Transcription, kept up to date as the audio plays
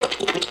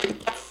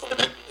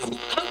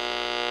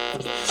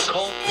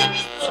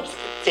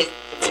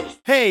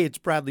Hey, it's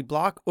Bradley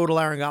Block,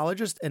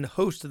 otolaryngologist and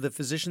host of the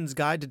Physician's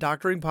Guide to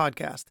Doctoring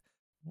podcast.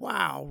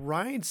 Wow,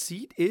 Ryan's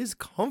seat is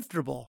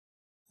comfortable.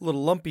 A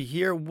little lumpy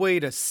here.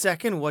 Wait a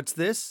second, what's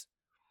this?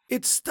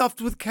 It's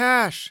stuffed with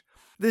cash.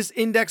 This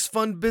index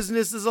fund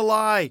business is a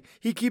lie.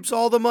 He keeps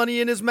all the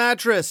money in his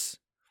mattress.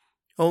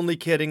 Only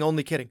kidding,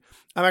 only kidding.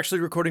 I'm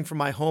actually recording from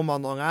my home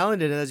on Long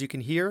Island, and as you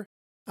can hear,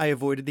 I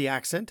avoided the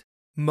accent,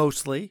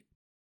 mostly.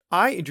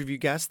 I interview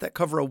guests that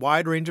cover a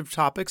wide range of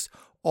topics,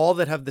 all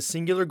that have the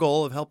singular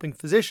goal of helping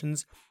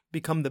physicians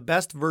become the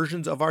best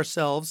versions of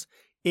ourselves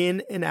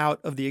in and out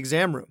of the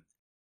exam room.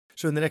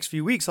 So in the next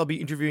few weeks, I'll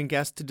be interviewing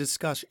guests to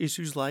discuss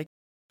issues like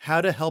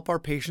how to help our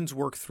patients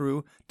work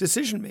through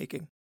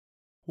decision-making,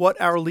 what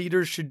our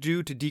leaders should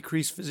do to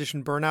decrease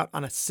physician burnout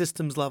on a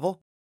systems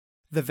level,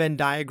 the Venn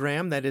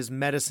diagram that is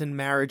medicine,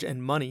 marriage,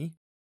 and money,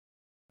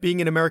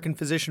 being an American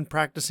physician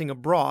practicing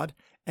abroad,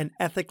 and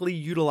ethically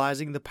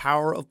utilizing the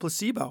power of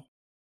placebo.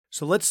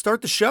 So let's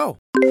start the show.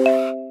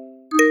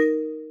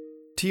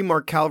 T.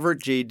 Marc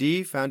Calvert,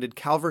 J.D., founded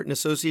Calvert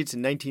Associates in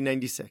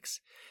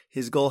 1996.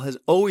 His goal has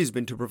always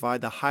been to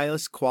provide the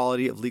highest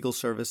quality of legal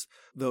service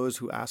those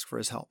who ask for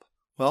his help.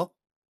 Well,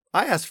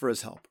 I asked for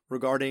his help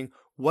regarding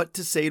what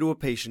to say to a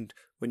patient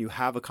when you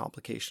have a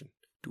complication.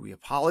 Do we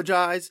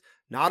apologize?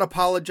 Not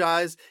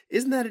apologize?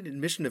 Isn't that an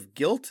admission of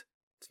guilt?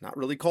 It's not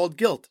really called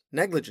guilt,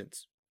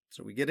 negligence.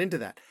 So we get into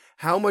that.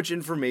 How much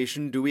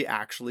information do we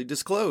actually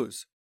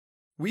disclose?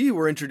 We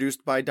were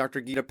introduced by Dr.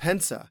 Gita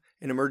Pensa,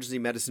 an emergency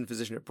medicine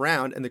physician at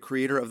Brown and the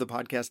creator of the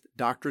podcast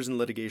Doctors and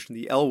Litigation,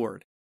 the L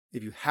Word.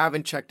 If you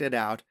haven't checked it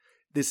out,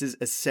 this is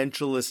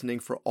essential listening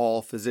for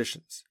all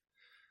physicians.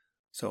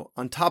 So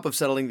on top of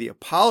settling the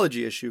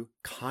apology issue,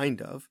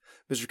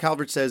 Mr.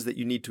 Calvert says that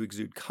you need to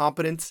exude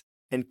competence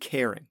and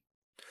caring.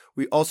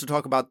 We also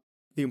talk about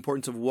the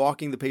importance of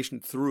walking the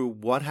patient through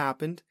what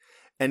happened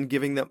and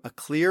giving them a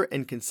clear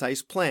and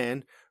concise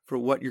plan for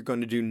what you're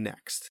going to do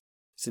next.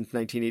 Since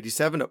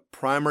 1987, a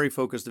primary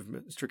focus of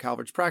Mr.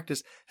 Calvert's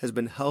practice has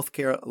been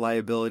healthcare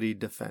liability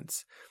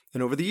defense.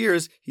 And over the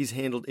years, he's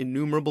handled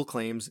innumerable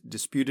claims,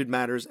 disputed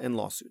matters, and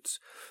lawsuits.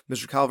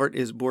 Mr. Calvert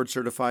is board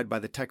certified by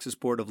the Texas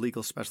Board of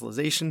Legal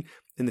Specialization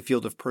in the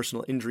field of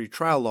personal injury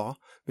trial law.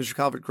 Mr.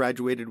 Calvert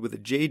graduated with a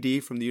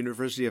J.D. from the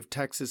University of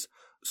Texas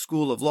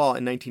School of Law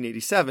in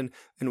 1987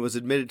 and was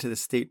admitted to the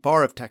State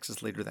Bar of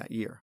Texas later that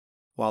year.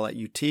 While at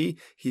UT,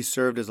 he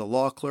served as a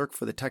law clerk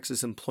for the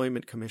Texas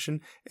Employment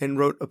Commission and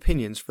wrote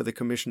opinions for the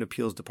Commission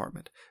Appeals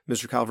Department.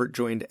 Mr. Calvert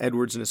joined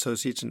Edwards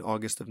Associates in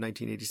August of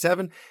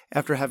 1987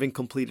 after having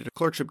completed a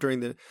clerkship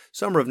during the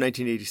summer of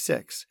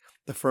 1986.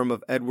 The firm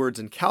of Edwards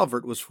and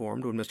Calvert was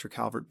formed when Mr.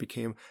 Calvert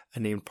became a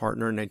named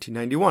partner in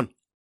 1991.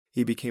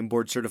 He became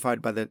board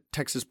certified by the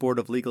Texas Board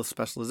of Legal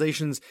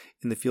Specializations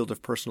in the field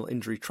of personal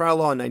injury trial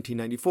law in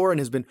 1994 and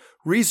has been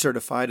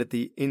recertified at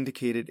the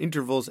indicated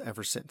intervals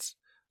ever since.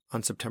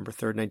 On September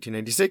 3,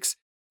 1996,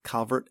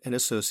 Calvert &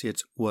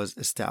 Associates was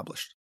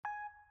established.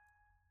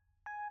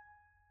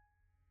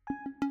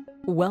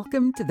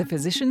 Welcome to the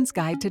Physician's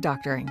Guide to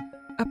Doctoring,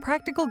 a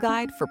practical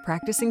guide for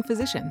practicing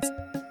physicians.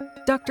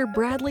 Dr.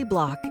 Bradley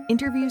Block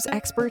interviews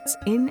experts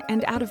in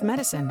and out of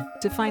medicine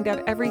to find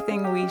out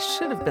everything we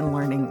should have been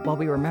learning while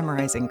we were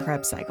memorizing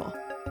Krebs cycle.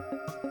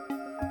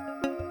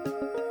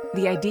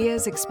 The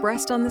ideas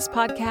expressed on this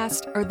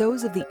podcast are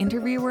those of the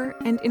interviewer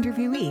and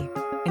interviewee,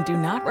 and do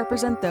not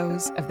represent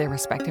those of their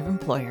respective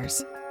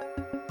employers.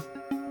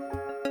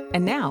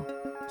 And now,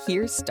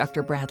 here's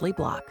Dr. Bradley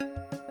Block.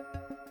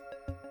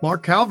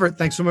 Marc Calvert,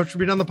 thanks so much for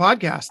being on the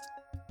podcast.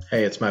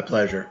 Hey, it's my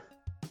pleasure.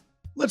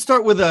 Let's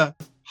start with a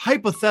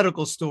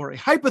hypothetical story.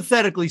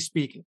 Hypothetically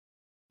speaking,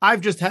 I've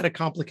just had a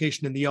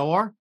complication in the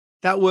OR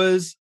that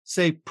was,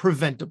 say,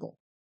 preventable.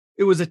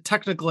 It was a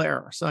technical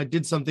error, so I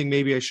did something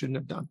maybe I shouldn't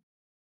have done,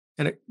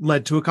 and it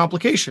led to a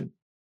complication.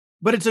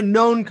 But it's a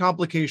known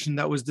complication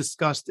that was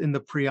discussed in the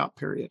pre-op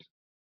period.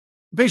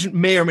 The patient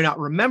may or may not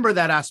remember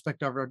that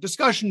aspect of our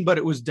discussion, but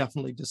it was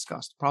definitely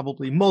discussed,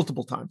 probably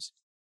multiple times.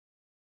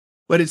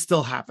 But it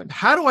still happened.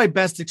 How do I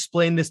best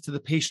explain this to the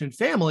patient and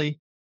family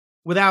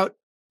without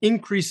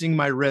increasing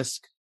my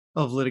risk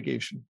of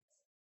litigation?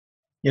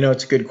 You know,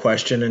 it's a good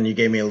question, and you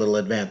gave me a little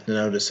advance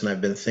notice, and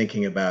I've been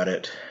thinking about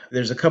it.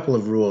 There's a couple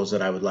of rules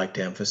that I would like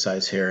to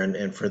emphasize here,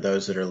 and for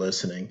those that are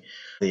listening,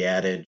 the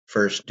adage,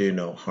 first do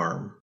no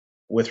harm.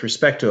 With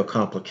respect to a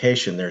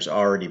complication, there's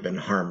already been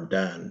harm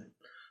done.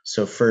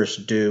 So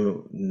first,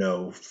 do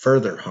no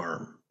further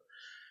harm.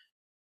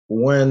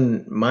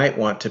 One might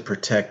want to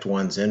protect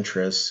one's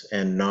interests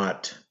and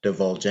not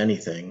divulge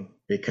anything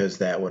because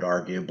that would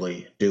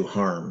arguably do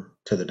harm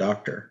to the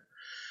doctor.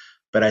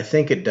 But I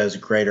think it does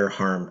greater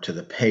harm to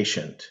the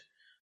patient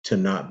to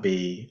not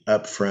be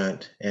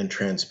upfront and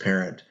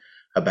transparent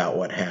about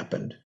what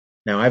happened.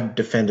 Now, I've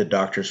defended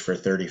doctors for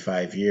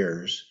 35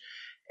 years.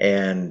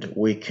 And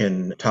we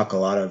can talk a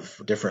lot of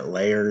different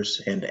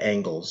layers and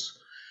angles.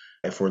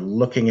 If we're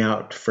looking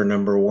out for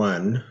number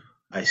one,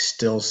 I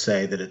still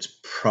say that it's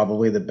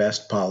probably the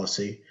best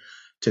policy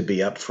to be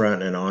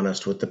upfront and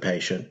honest with the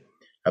patient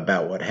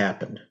about what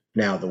happened.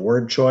 Now, the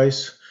word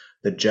choice,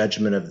 the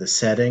judgment of the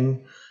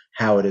setting,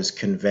 How it is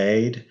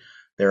conveyed,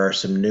 there are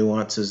some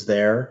nuances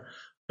there,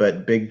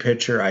 but big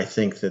picture, I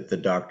think that the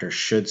doctor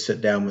should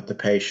sit down with the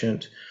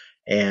patient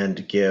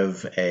and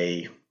give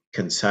a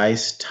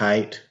concise,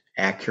 tight,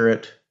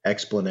 accurate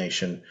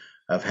explanation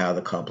of how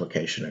the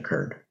complication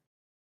occurred.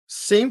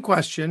 Same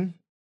question,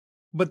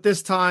 but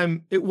this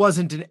time it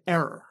wasn't an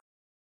error.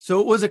 So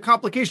it was a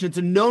complication. It's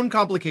a known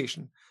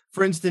complication.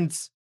 For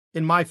instance,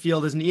 in my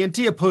field as an ENT,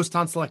 a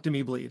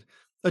post-tonsillectomy bleed.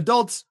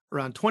 Adults,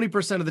 around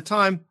 20% of the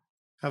time,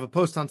 have a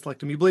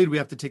post-tonsillectomy bleed. We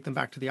have to take them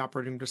back to the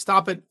operating room to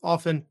stop it.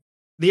 Often,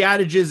 the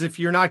adage is if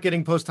you're not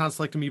getting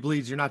post-tonsillectomy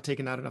bleeds, you're not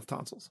taking out enough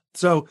tonsils.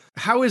 So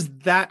how is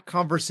that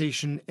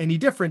conversation any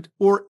different,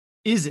 or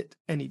is it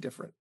any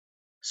different?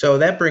 So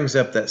that brings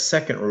up that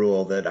second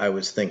rule that I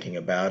was thinking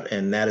about,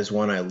 and that is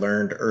one I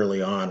learned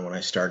early on when I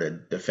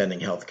started defending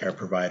healthcare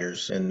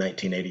providers in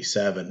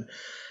 1987,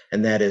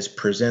 and that is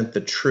present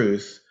the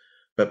truth,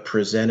 but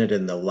present it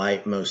in the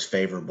light most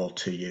favorable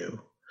to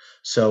you.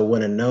 So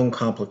when a known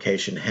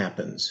complication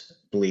happens,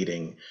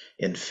 bleeding,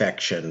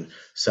 infection,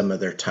 some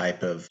other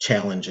type of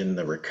challenge in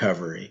the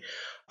recovery,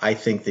 I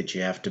think that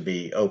you have to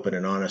be open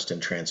and honest and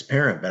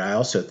transparent, but I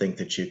also think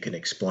that you can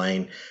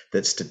explain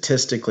that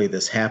statistically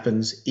this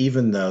happens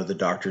even though the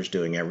doctor's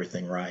doing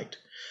everything right,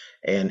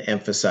 and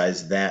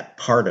emphasize that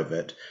part of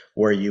it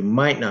where you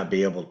might not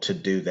be able to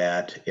do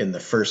that in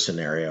the first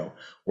scenario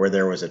where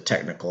there was a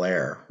technical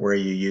error, where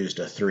you used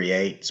a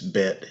 3/8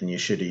 bit and you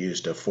should have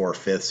used a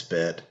 4/5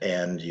 bit,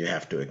 and you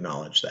have to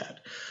acknowledge that.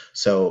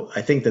 So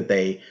I think that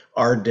they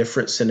are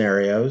different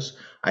scenarios.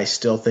 I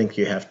still think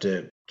you have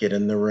to get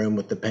in the room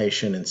with the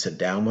patient and sit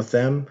down with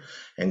them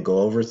and go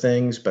over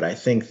things. But I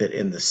think that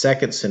in the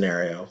second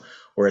scenario,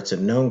 where it's a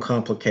known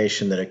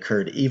complication that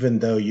occurred even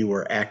though you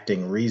were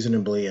acting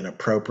reasonably and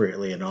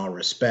appropriately in all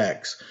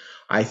respects,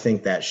 I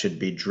think that should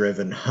be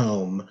driven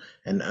home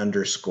and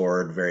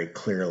underscored very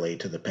clearly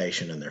to the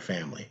patient and their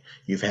family.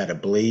 You've had a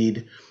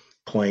bleed.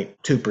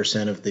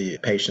 0.2% of the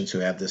patients who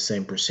have the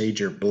same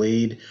procedure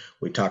bleed.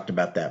 We talked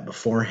about that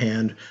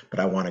beforehand, but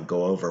I want to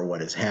go over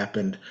what has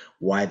happened,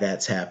 why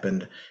that's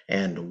happened,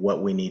 and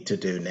what we need to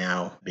do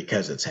now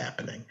because it's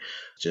happening.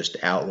 Just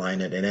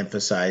outline it and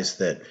emphasize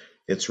that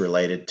it's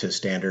related to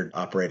standard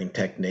operating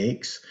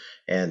techniques,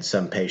 and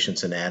some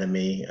patients'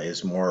 anatomy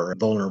is more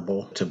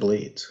vulnerable to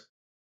bleeds.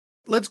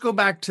 Let's go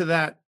back to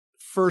that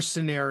first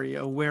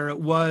scenario where it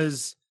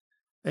was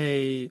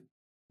a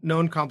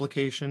known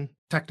complication,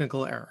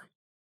 technical error.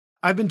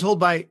 I've been told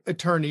by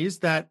attorneys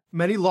that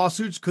many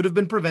lawsuits could have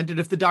been prevented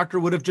if the doctor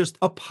would have just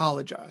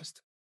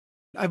apologized.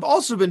 I've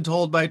also been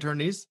told by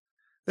attorneys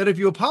that if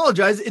you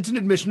apologize, it's an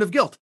admission of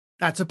guilt.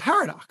 That's a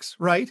paradox,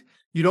 right?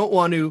 You don't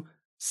want to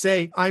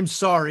say, I'm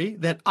sorry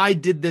that I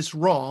did this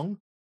wrong,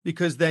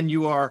 because then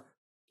you are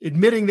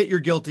admitting that you're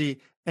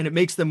guilty, and it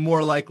makes them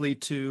more likely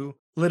to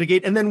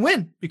litigate and then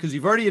win because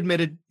you've already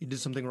admitted you did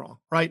something wrong,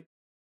 right?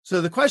 So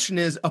the question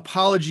is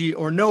apology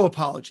or no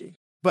apology.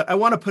 But I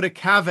want to put a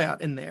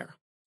caveat in there.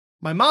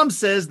 My mom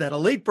says that a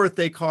late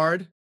birthday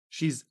card,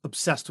 she's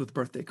obsessed with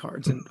birthday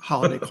cards and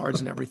holiday cards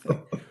and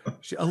everything.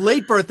 A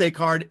late birthday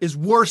card is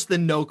worse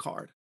than no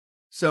card.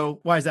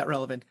 So why is that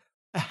relevant?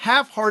 A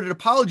half-hearted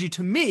apology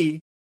to me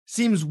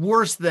seems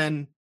worse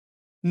than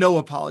no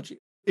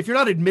apology. If you're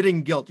not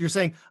admitting guilt, you're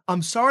saying,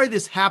 I'm sorry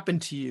this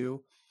happened to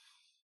you,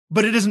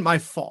 but it isn't my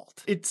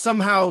fault. It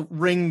somehow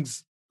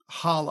rings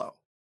hollow.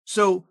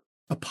 So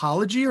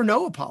apology or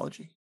no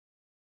apology?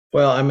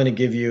 Well, I'm going to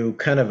give you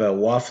kind of a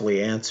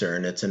waffly answer,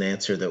 and it's an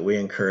answer that we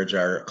encourage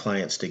our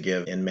clients to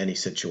give in many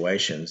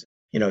situations.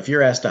 If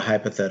you're asked a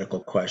hypothetical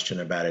question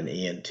about an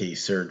ENT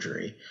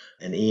surgery,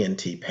 an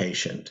ENT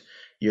patient,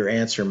 your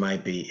answer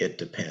might be, it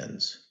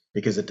depends,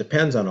 because it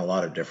depends on a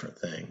lot of different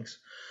things.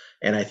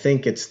 And I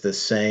think it's the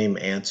same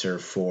answer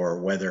for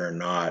whether or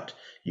not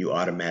you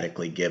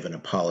automatically give an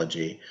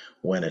apology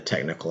when a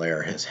technical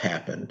error has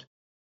happened.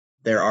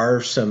 There are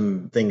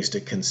some things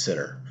to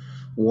consider.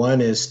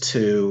 One is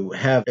to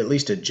have at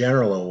least a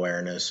general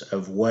awareness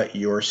of what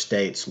your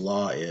state's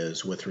law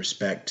is with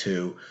respect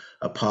to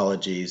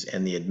apologies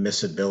and the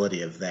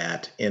admissibility of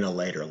that in a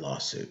later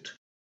lawsuit.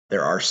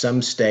 There are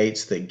some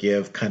states that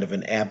give kind of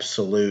an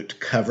absolute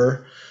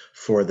cover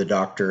for the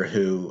doctor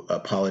who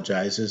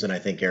apologizes, and I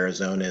think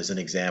Arizona is an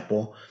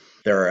example.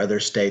 There are other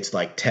states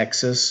like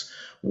Texas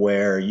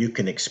where you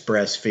can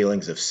express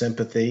feelings of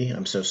sympathy.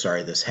 I'm so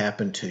sorry this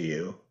happened to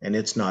you, and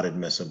it's not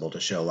admissible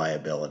to show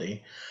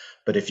liability.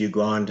 But if you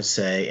go on to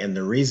say, and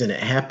the reason it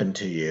happened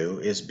to you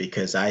is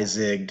because I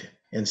zigged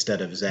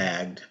instead of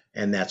zagged,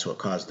 and that's what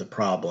caused the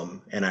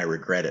problem, and I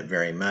regret it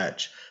very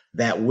much,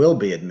 that will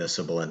be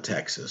admissible in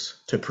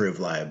Texas to prove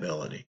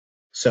liability.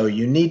 So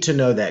you need to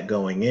know that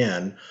going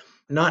in,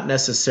 not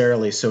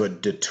necessarily so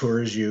it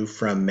detours you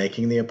from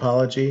making the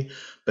apology,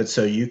 but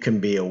so you can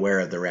be aware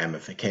of the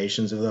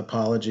ramifications of the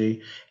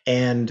apology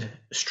and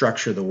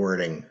structure the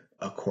wording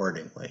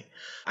accordingly.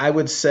 I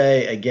would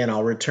say, again,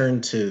 I'll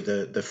return to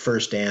the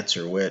first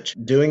answer, which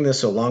doing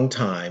this a long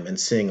time and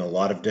seeing a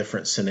lot of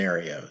different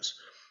scenarios,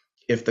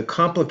 if the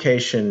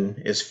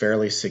complication is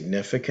fairly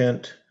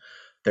significant,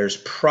 there's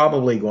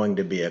probably going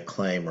to be a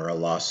claim or a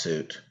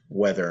lawsuit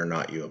whether or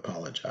not you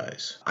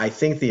apologize. I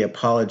think the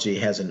apology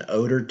has an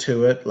odor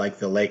to it, like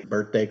the late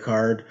birthday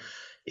card,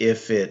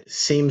 if it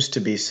seems to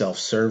be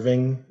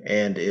self-serving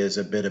and is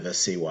a bit of a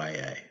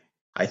CYA.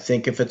 I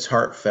think if it's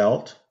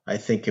heartfelt, I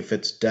think if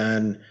it's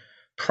done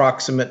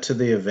proximate to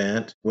the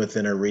event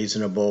within a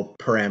reasonable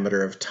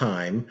parameter of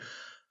time,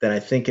 then I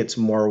think it's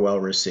more well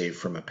received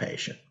from a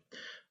patient.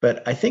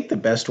 But I think the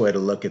best way to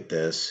look at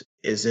this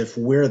is if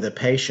we're the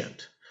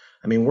patient.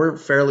 I mean, we're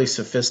fairly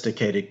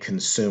sophisticated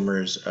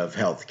consumers of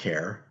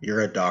healthcare.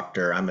 You're a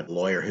doctor. I'm a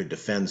lawyer who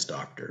defends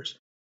doctors.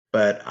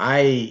 But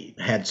I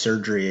had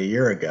surgery a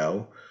year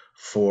ago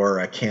for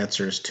a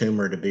cancerous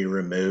tumor to be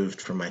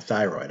removed from my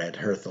thyroid. I had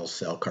Hürthle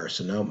cell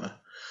carcinoma.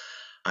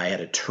 I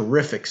had a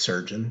terrific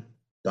surgeon,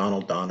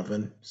 Donald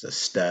Donovan. He's a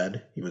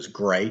stud. He was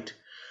great.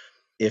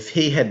 If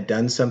he had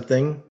done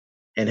something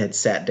and had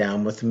sat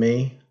down with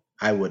me,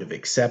 I would have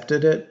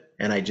accepted it,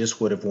 and I just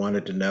would have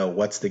wanted to know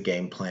what's the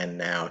game plan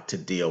now to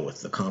deal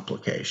with the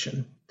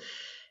complication.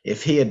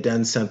 If he had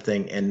done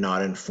something and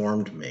not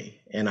informed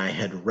me, and I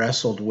had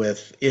wrestled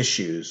with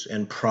issues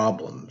and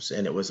problems,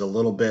 and it was a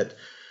little bit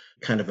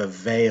kind of a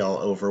veil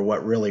over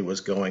what really was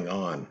going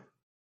on.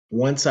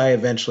 Once I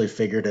eventually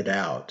figured it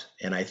out,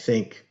 and I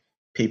think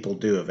people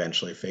do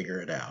eventually figure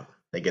it out,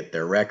 they get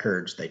their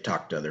records, they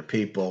talk to other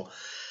people,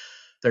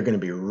 they're going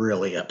to be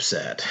really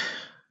upset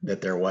that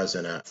there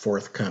wasn't a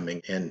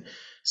forthcoming and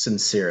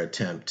sincere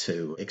attempt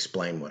to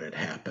explain what had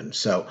happened.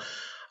 So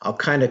I'll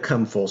kind of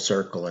come full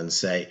circle and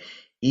say,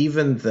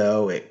 even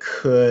though it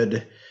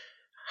could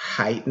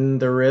heighten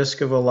the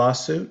risk of a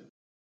lawsuit,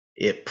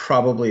 it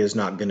probably is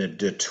not going to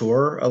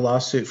deter a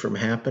lawsuit from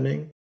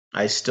happening.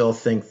 I still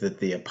think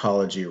that the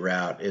apology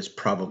route is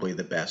probably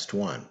the best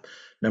one.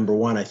 Number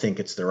one, I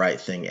think it's the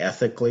right thing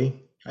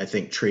ethically. I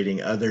think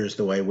treating others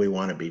the way we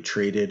want to be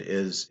treated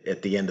is,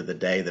 at the end of the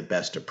day, the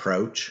best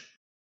approach.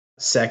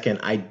 Second,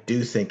 I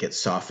do think it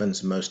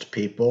softens most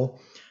people.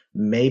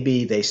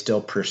 Maybe they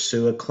still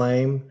pursue a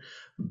claim,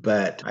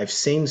 but I've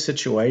seen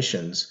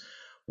situations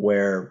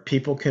where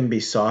people can be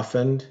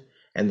softened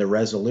and the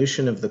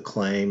resolution of the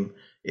claim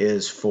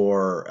is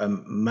for a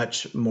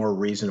much more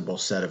reasonable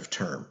set of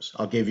terms.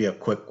 I'll give you a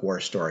quick war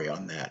story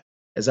on that.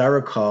 As I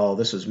recall,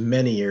 this was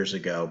many years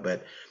ago,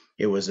 but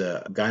it was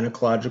a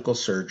gynecological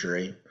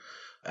surgery.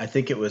 I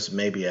think it was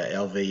maybe a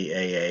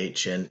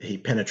LVAH, and he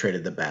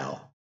penetrated the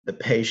bowel. The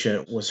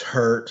patient was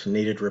hurt,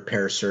 needed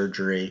repair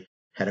surgery,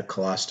 had a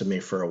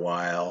colostomy for a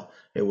while.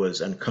 It was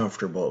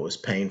uncomfortable. It was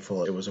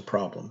painful. It was a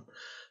problem.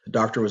 The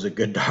doctor was a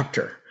good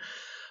doctor.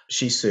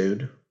 She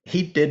sued.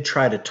 He did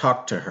try to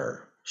talk to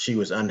her. She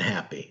was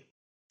unhappy.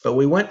 But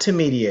we went to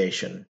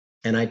mediation,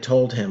 and I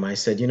told him, I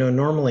said,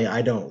 normally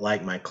I don't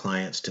like my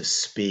clients to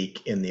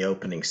speak in the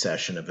opening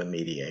session of a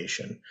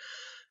mediation,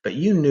 but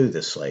you knew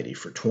this lady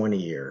for 20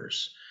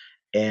 years.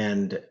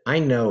 And I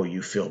know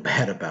you feel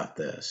bad about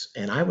this,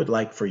 and I would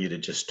like for you to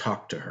just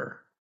talk to her.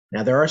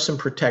 Now, there are some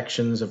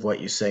protections of what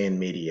you say in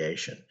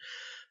mediation,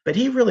 but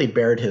he really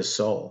bared his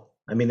soul.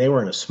 I mean, they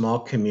were in a small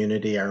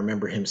community. I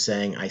remember him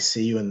saying, I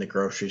see you in the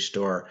grocery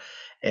store,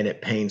 and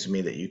it pains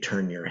me that you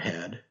turn your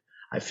head.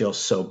 I feel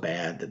so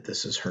bad that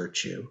this has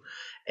hurt you,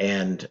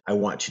 and I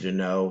want you to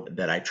know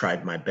that I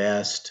tried my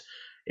best.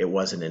 It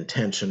wasn't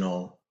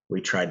intentional. We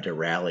tried to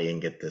rally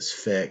and get this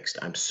fixed.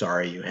 I'm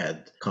sorry you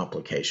had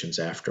complications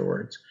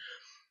afterwards.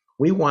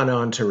 We went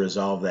on to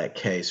resolve that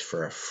case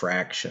for a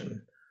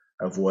fraction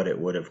of what it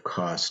would have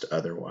cost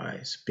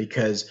otherwise,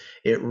 because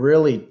it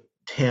really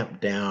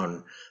tamped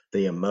down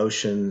the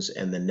emotions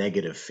and the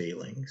negative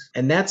feelings.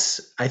 And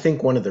that's, I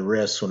think, one of the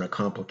risks when a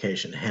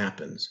complication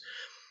happens.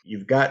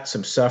 You've got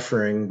some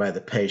suffering by the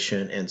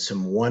patient and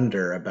some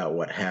wonder about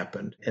what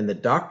happened. And the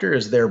doctor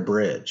is their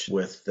bridge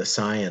with the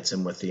science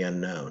and with the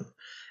unknown.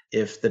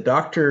 If the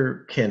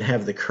doctor can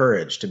have the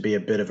courage to be a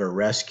bit of a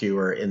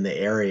rescuer in the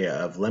area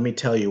of, let me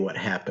tell you what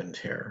happened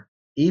here,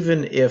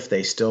 even if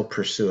they still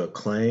pursue a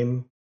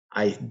claim,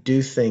 I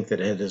do think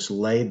that it has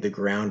laid the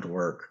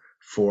groundwork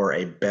for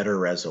a better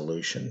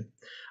resolution.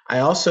 I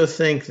also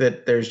think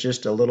that there's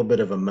just a little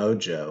bit of a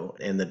mojo,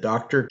 and the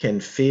doctor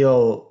can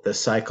feel the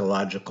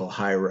psychological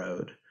high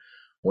road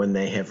when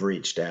they have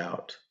reached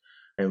out.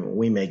 And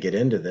we may get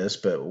into this,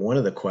 but one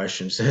of the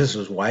questions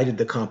was, why did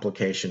the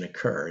complication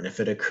occur? And if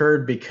it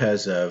occurred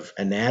because of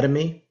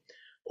anatomy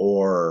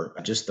or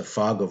just the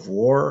fog of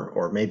war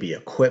or maybe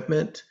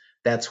equipment,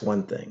 that's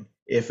one thing.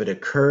 If it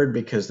occurred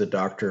because the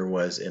doctor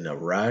was in a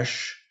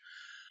rush,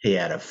 he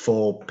had a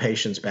full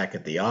patients back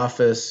at the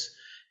office,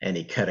 and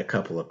he cut a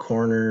couple of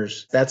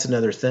corners, that's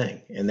another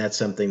thing. And that's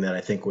something that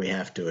I think we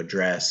have to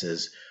address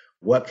is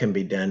what can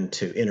be done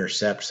to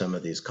intercept some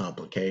of these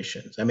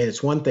complications. I mean,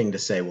 it's one thing to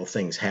say, well,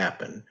 things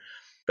happen,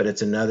 but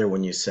it's another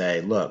when you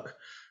say, look,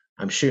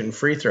 I'm shooting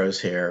free throws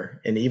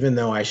here, and even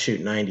though I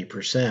shoot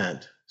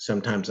 90%,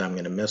 sometimes I'm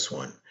going to miss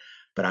one,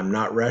 but I'm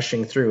not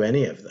rushing through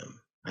any of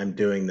them. I'm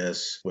doing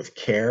this with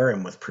care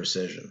and with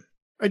precision.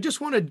 I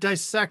just want to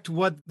dissect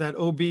what that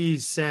OB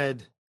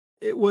said.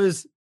 It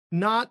was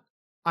not,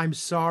 I'm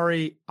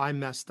sorry, I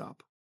messed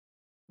up.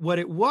 What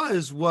it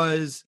was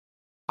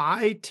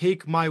I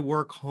take my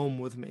work home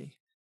with me.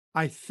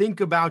 I think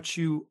about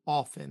you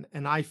often,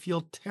 and I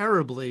feel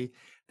terribly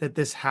that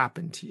this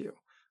happened to you.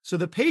 So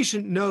the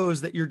patient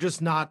knows that you're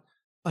just not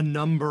a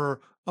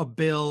number, a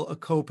bill, a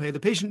copay. The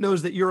patient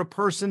knows that you're a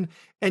person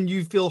and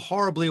you feel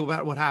horribly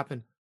about what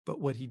happened. But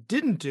what he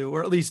didn't do,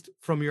 or at least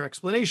from your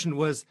explanation,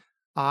 was,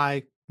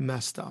 I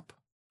messed up.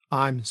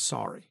 I'm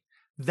sorry.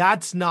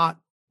 That's not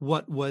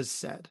what was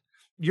said.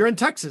 You're in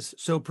Texas,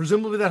 so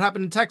presumably that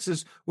happened in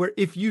Texas, where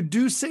if you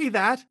do say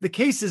that, the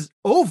case is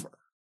over,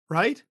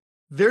 right?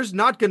 There's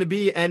not going to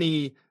be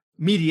any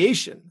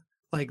mediation.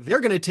 Like, they're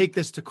going to take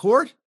this to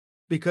court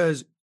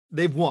because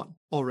they've won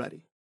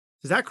already.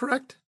 Is that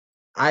correct?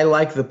 I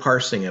like the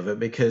parsing of it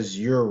because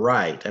you're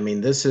right. I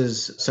mean, this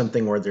is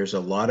something where there's a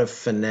lot of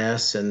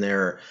finesse and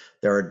there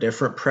are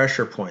different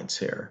pressure points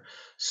here.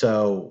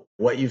 So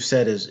what you've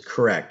said is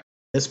correct.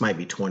 This might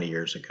be 20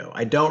 years ago.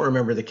 I don't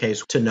remember the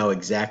case to know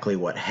exactly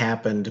what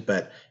happened,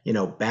 but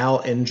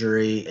bowel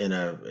injury in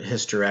a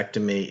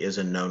hysterectomy is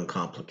a known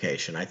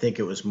complication. I think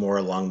it was more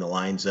along the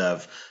lines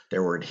of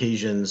there were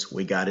adhesions,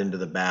 we got into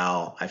the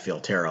bowel, I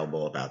feel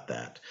terrible about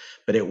that.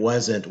 But it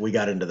wasn't, we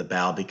got into the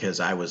bowel because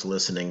I was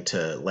listening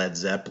to Led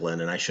Zeppelin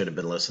and I should have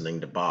been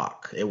listening to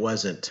Bach. It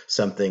wasn't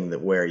something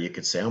that where you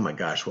could say, oh my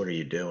gosh, what are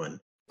you doing?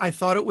 I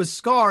thought it was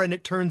scar and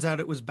it turns out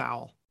it was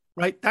bowel.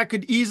 Right? That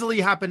could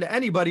easily happen to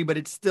anybody, but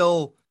it's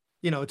still,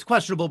 it's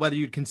questionable whether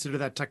you'd consider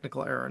that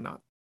technical error or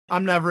not.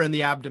 I'm never in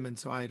the abdomen,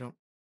 so I don't.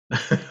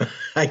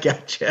 I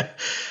gotcha.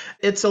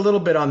 It's a little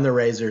bit on the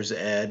razor's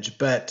edge,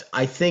 but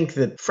I think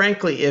that,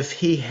 frankly, if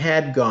he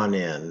had gone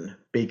in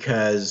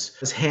because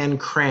his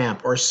hand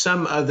cramp or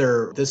some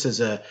other, this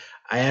is a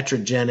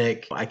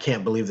iatrogenic, I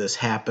can't believe this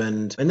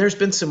happened. And there's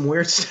been some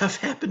weird stuff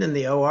happen in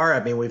the OR.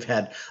 I mean, we've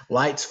had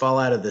lights fall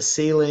out of the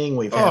ceiling.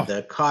 We've had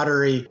the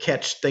cautery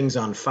catch things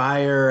on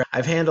fire.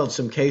 I've handled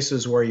some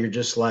cases where you're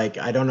just like,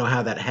 I don't know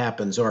how that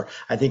happens. Or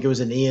I think it was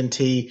an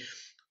ENT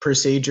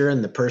procedure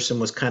and the person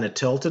was kind of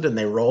tilted and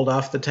they rolled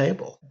off the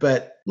table.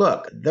 But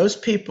look, those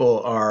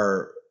people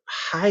are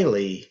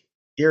highly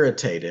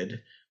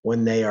irritated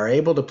when they are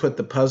able to put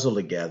the puzzle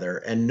together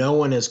and no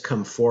one has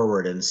come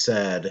forward and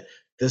said,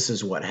 this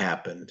is what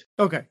happened.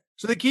 Okay.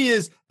 So the key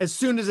is, as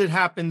soon as it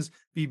happens,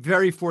 be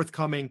very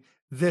forthcoming.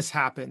 This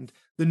happened.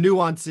 The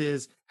nuance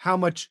is how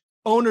much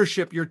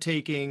ownership you're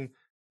taking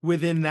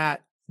within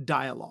that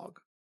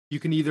dialogue.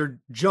 You can either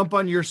jump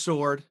on your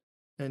sword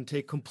and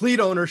take complete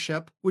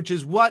ownership, which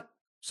is what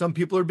some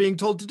people are being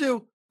told to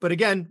do. But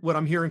again, what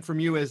I'm hearing from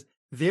you is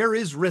there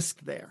is risk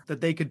there that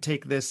they could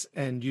take this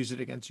and use it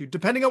against you,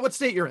 depending on what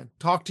state you're in.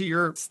 Talk to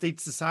your state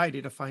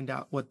society to find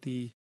out what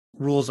the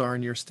rules are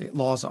in your state,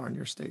 laws are in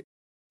your state.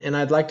 And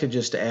I'd like to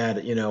just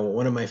add,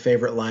 one of my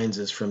favorite lines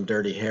is from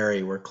Dirty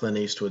Harry, where Clint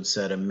Eastwood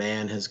said, a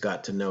man has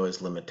got to know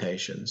his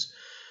limitations.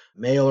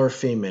 Male or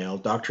female,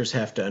 doctors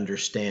have to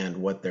understand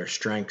what their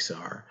strengths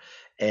are.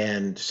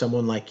 And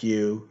someone like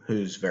you,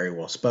 who's very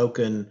well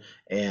spoken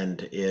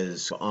and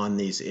is on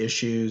these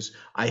issues,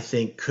 I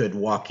think could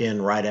walk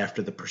in right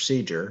after the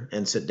procedure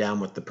and sit down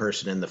with the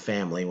person and the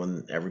family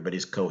when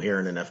everybody's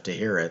coherent enough to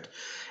hear it,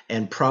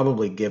 and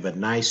probably give a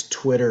nice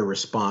Twitter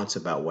response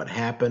about what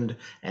happened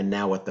and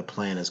now what the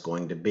plan is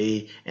going to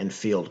be and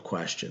field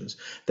questions.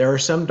 There are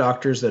some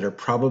doctors that are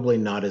probably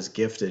not as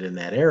gifted in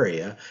that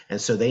area, and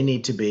so they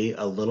need to be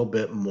a little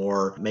bit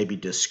more maybe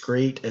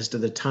discreet as to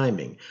the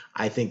timing.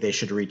 I think they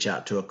should reach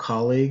out to a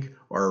colleague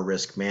or a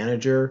risk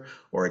manager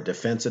or a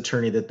defense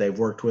attorney that they've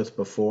worked with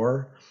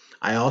before.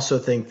 I also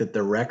think that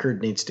the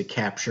record needs to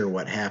capture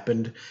what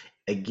happened,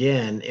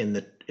 again,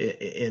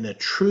 in a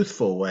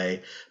truthful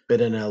way, but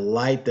in a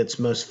light that's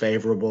most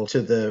favorable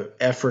to the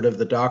effort of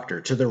the doctor,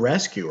 to the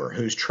rescuer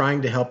who's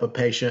trying to help a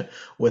patient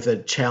with a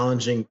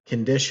challenging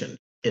condition.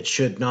 It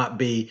should not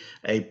be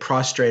a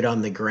prostrate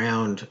on the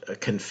ground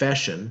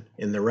confession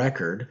in the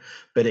record,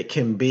 but it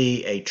can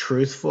be a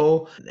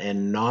truthful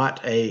and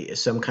not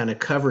some kind of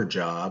cover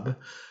job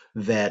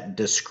that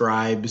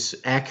describes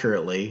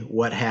accurately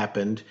what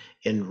happened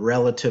in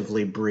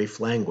relatively brief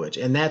language.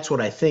 And that's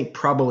what I think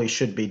probably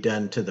should be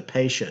done to the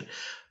patient.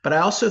 But I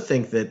also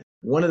think that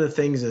one of the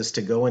things is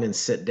to go in and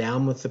sit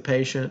down with the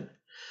patient.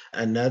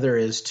 Another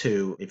is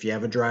to, if you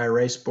have a dry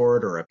erase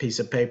board or a piece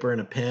of paper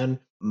and a pen,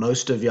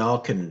 most of y'all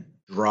can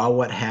draw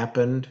what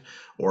happened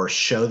or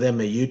show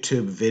them a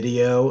YouTube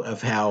video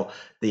of how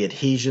the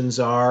adhesions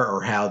are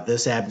or how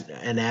this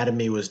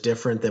anatomy was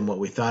different than what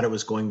we thought it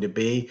was going to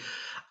be.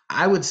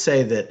 I would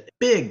say that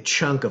big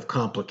chunk of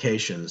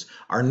complications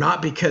are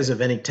not because of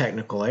any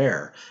technical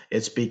error.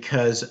 It's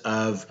because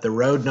of the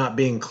road not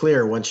being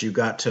clear once you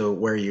got to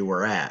where you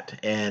were at.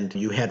 And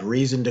you had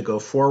reason to go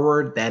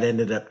forward. That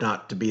ended up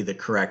not to be the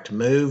correct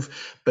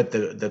move. But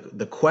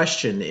the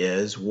question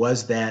is,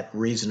 was that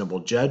reasonable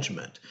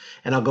judgment?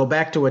 And I'll go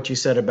back to what you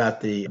said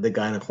about the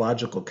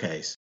gynecological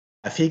case.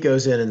 If he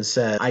goes in and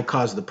says, I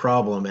caused the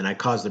problem and I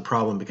caused the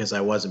problem because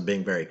I wasn't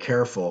being very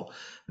careful,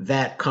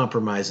 that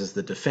compromises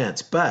the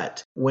defense.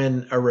 But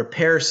when a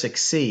repair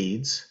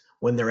succeeds,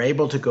 when they're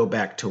able to go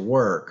back to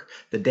work,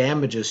 the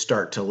damages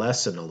start to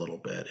lessen a little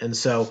bit. And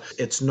so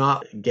it's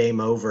not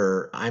game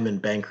over, I'm in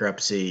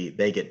bankruptcy,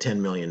 they get $10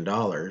 million.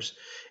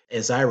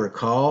 As I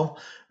recall,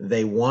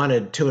 they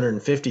wanted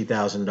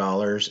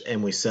 $250,000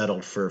 and we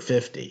settled for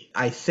 50.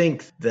 I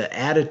think the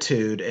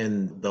attitude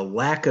and the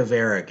lack of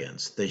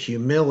arrogance, the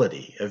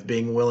humility of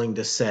being willing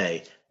to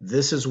say,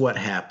 this is what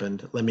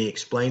happened. Let me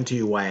explain to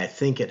you why I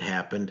think it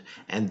happened,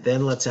 and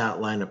then let's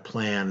outline a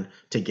plan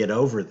to get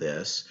over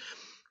this,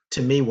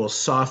 to me, will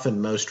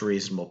soften most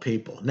reasonable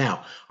people.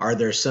 Now, are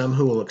there some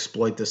who will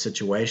exploit the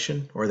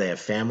situation, or they have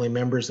family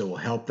members that will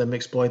help them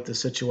exploit the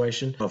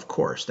situation? Of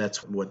course,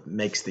 that's what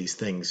makes these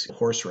things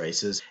horse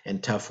races,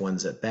 and tough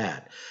ones at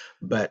that.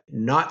 But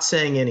not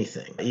saying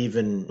anything,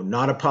 even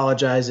not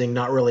apologizing,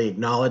 not really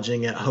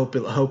acknowledging it,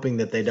 hoping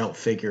that they don't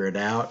figure it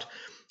out,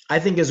 I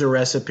think is a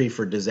recipe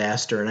for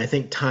disaster. And I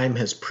think time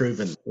has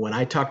proven, when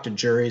I talk to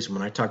juries,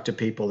 when I talk to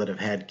people that have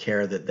had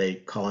care that they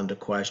call into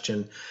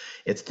question,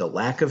 it's the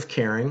lack of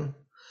caring,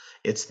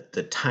 it's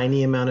the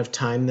tiny amount of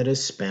time that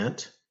is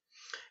spent,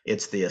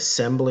 it's the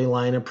assembly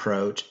line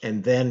approach,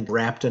 and then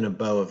wrapped in a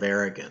bow of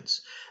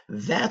arrogance.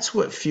 That's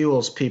what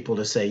fuels people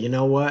to say, you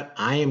know what,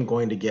 I am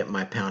going to get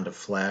my pound of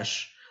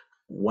flesh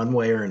one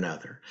way or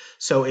another.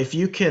 So if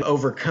you can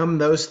overcome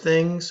those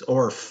things,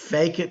 or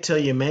fake it till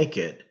you make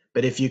it,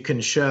 but if you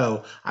can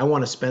show, I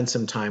want to spend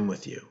some time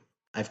with you.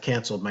 I've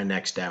canceled my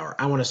next hour.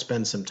 I want to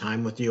spend some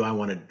time with you. I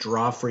want to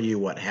draw for you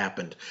what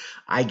happened.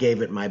 I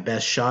gave it my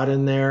best shot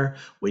in there.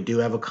 We do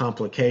have a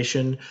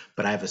complication,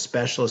 but I have a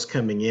specialist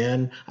coming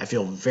in. I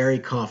feel very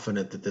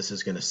confident that this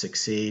is going to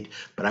succeed,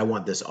 but I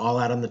want this all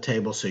out on the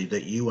table so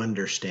that you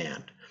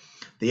understand.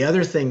 The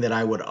other thing that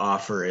I would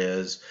offer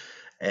is,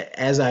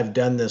 as I've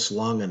done this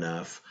long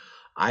enough,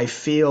 I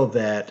feel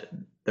that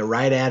the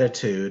right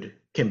attitude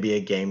can be a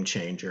game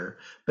changer,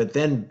 but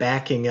then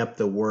backing up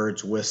the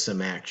words with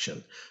some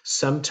action.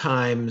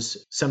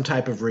 Sometimes some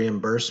type of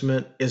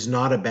reimbursement is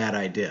not a bad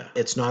idea.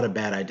 It's not a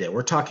bad idea.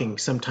 We're talking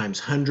sometimes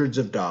hundreds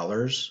of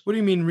dollars. What do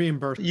you mean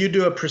reimbursement? You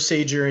do a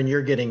procedure and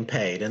you're getting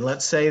paid. And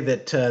let's say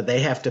that they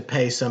have to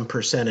pay some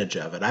percentage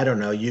of it. I don't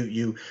know.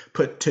 You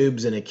put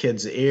tubes in a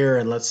kid's ear,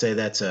 and let's say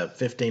that's a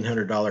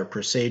 $1,500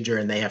 procedure,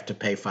 and they have to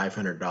pay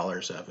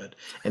 $500 of it.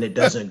 And it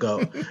doesn't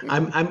go,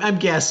 I'm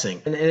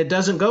guessing, and it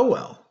doesn't go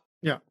well.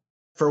 Yeah.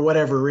 For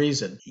whatever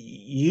reason,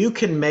 you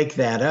can make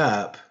that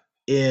up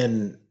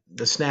in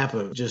the snap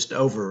of just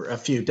over a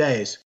few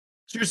days.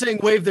 So you're saying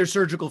waive their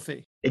surgical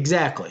fee?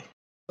 Exactly.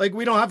 Like,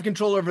 we don't have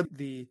control over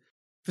the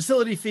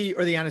facility fee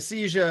or the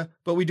anesthesia,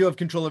 but we do have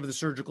control over the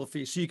surgical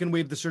fee. So you can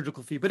waive the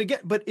surgical fee.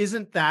 But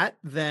isn't that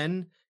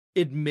then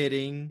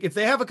admitting, if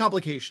they have a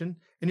complication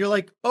and you're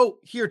like, oh,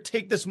 here,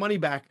 take this money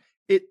back,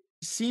 it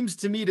seems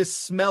to me to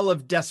smell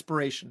of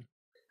desperation.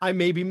 I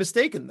may be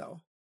mistaken, though.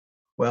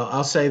 Well,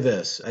 I'll say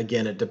this.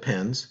 Again, it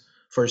depends.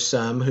 For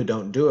some who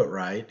don't do it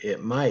right,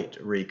 it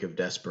might reek of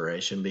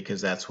desperation,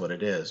 because that's what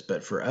it is.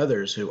 But for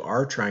others who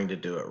are trying to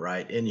do it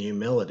right in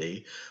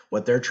humility,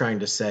 what they're trying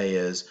to say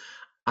is,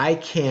 I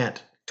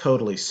can't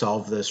totally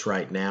solve this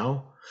right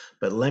now,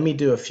 but let me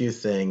do a few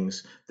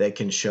things that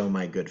can show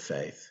my good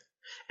faith.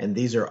 And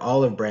these are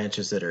olive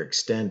branches that are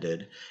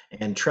extended.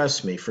 And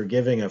trust me,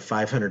 forgiving a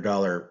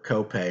 $500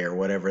 copay or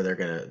whatever they're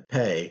going to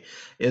pay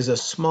is a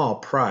small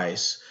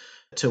price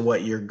to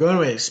what you're going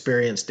to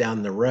experience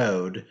down the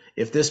road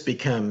if this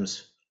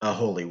becomes a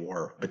holy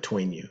war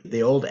between you.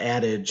 The old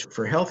adage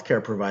for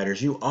healthcare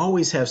providers, you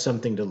always have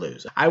something to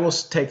lose. I will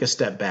take a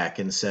step back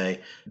and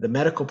say the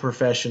medical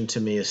profession to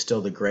me is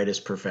still the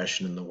greatest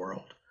profession in the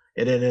world.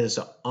 It is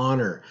an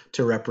honor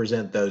to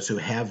represent those who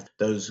have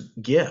those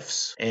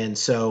gifts. And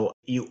so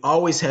you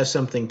always have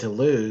something to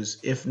lose,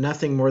 if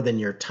nothing more than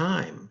your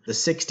time. The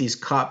 60s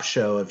cop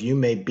show of you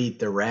may beat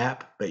the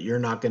rap, but you're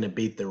not going to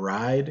beat the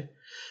ride.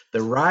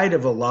 The ride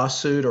of a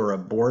lawsuit or a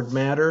board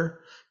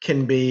matter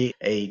can be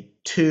a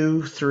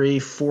 2, 3,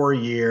 4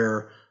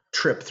 year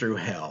trip through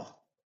hell.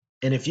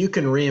 And if you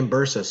can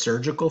reimburse a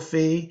surgical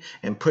fee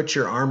and put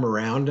your arm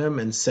around them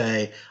and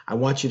say, I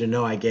want you to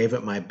know I gave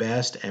it my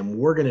best, and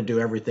we're going to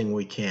do everything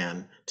we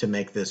can to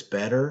make this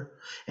better,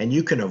 and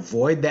you can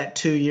avoid that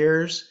 2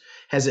 years,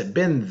 has it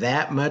been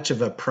that much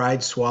of a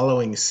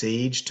pride-swallowing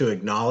siege to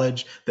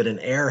acknowledge that an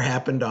error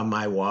happened on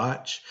my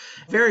watch?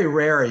 Very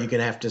rare are you going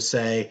to have to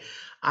say,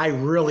 I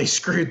really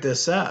screwed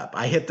this up.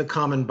 I hit the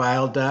common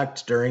bile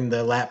duct during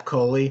the lap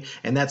chole,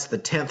 and that's the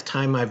 10th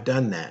time I've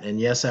done that. And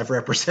yes, I've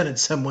represented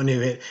someone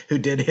who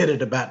did hit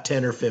it about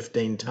 10 or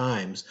 15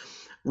 times.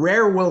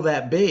 Rare will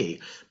that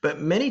be, but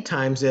many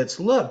times it's,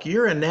 look,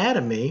 your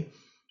anatomy,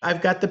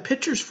 I've got the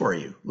pictures for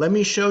you. Let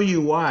me show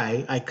you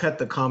why I cut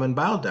the common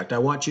bile duct. I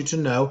want you to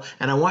know,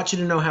 and I want you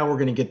to know how we're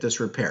going to get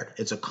this repaired.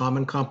 It's a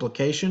common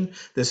complication.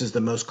 This is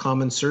the most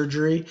common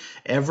surgery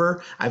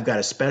ever. I've got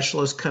a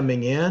specialist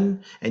coming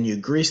in, and you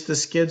grease the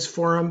skids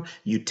for them.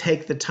 You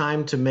take the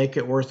time to make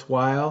it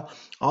worthwhile.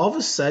 All of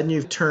a sudden,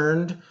 you've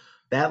turned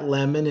that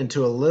lemon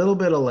into a little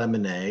bit of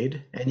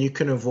lemonade, and you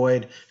can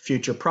avoid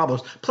future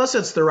problems. Plus,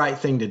 it's the right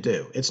thing to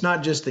do. It's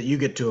not just that you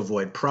get to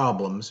avoid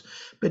problems,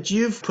 but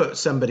you've put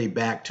somebody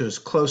back to as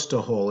close to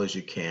whole as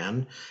you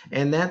can.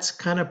 And that's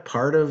kind of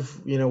part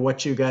of,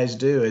 what you guys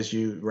do as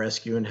you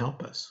rescue and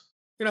help us.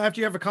 After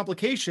you have a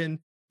complication,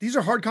 these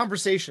are hard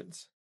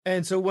conversations.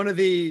 And so one of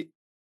the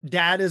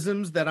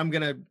dadisms that I'm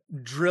going to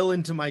drill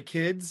into my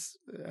kids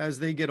as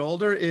they get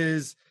older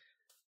is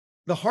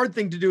the hard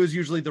thing to do is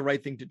usually the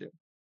right thing to do.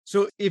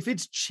 So if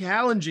it's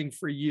challenging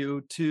for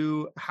you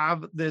to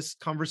have this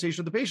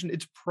conversation with the patient,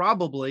 it's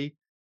probably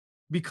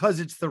because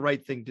it's the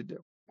right thing to do.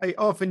 I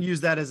often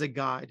use that as a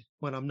guide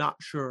when I'm not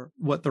sure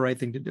what the right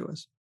thing to do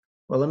is.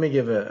 Well, let me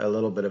give a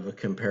little bit of a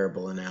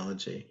comparable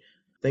analogy.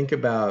 Think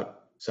about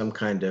some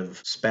kind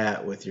of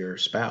spat with your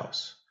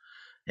spouse,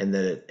 and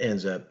that it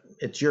ends up,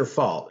 it's your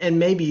fault. And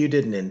maybe you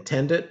didn't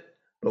intend it,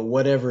 but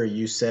whatever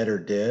you said or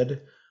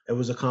did, it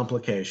was a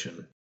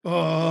complication.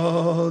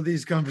 Oh,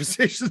 these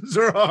conversations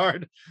are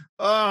hard.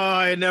 Oh,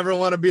 I never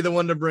want to be the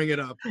one to bring it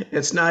up.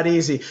 It's not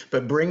easy,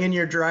 but bring in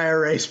your dry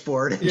erase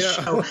board and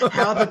show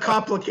how the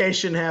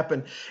complication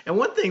happened. And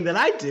one thing that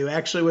I do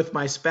actually with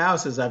my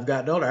spouse as I've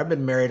gotten older, I've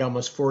been married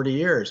almost 40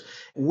 years.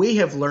 We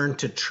have learned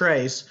to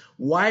trace,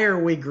 why are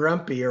we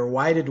grumpy or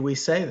why did we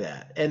say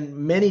that? And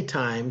many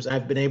times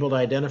I've been able to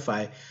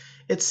identify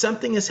it's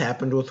something has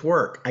happened with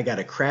work. I got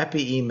a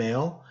crappy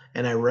email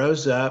and I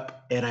rose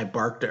up and I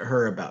barked at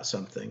her about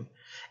something.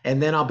 And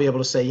then I'll be able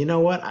to say, you know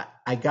what?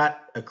 I got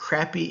a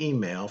crappy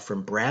email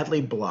from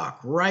Bradley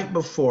Block right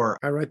before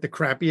I write the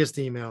crappiest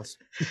emails.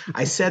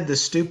 I said the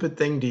stupid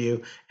thing to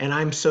you, and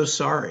I'm so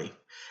sorry.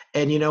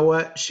 And you know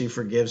what? She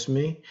forgives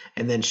me.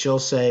 And then she'll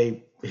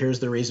say,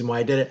 here's the reason why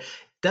I did it.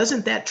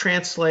 Doesn't that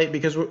translate?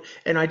 Because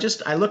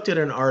I looked at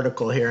an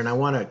article here and I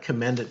want to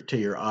commend it to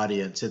your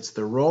audience. It's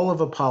the role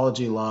of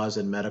apology laws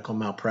in medical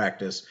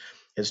malpractice.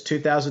 It's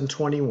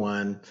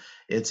 2021.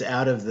 It's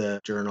out of the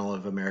Journal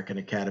of American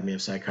Academy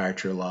of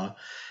Psychiatry Law.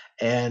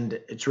 And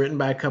it's written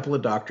by a couple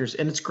of doctors,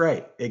 and it's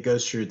great. It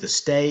goes through the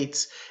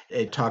states.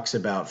 It talks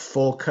about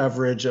full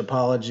coverage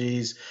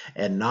apologies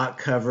and not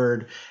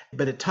covered.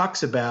 But it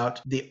talks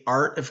about the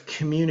art of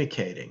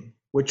communicating,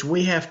 which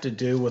we have to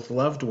do with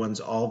loved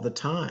ones all the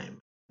time.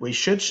 We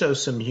should show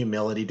some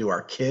humility to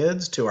our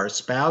kids, to our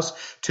spouse,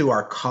 to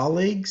our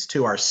colleagues,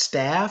 to our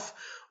staff.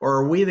 Or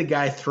are we the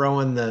guy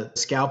throwing the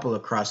scalpel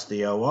across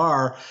the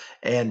OR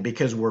and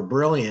because we're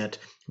brilliant,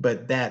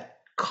 but that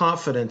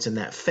confidence and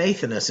that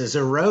faith in us is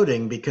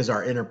eroding because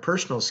our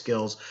interpersonal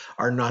skills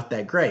are not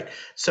that great.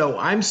 So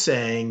I'm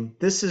saying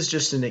this is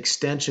just an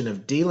extension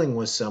of dealing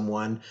with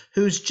someone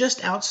who's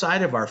just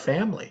outside of our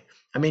family.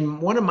 I mean,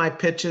 one of my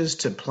pitches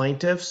to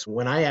plaintiffs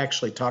when I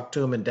actually talk to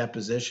them in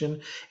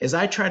deposition is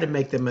I try to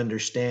make them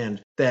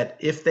understand that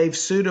if they've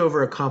sued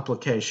over a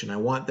complication, I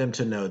want them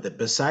to know that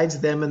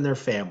besides them and their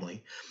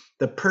family,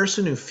 the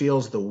person who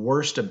feels the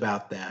worst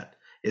about that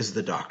is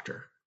the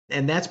doctor.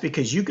 And that's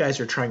because you guys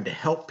are trying to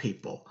help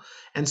people.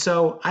 And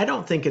so I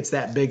don't think it's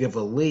that big of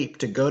a leap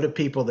to go to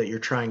people that you're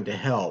trying to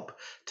help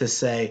to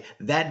say,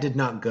 that did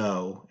not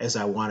go as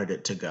I wanted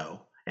it to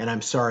go. And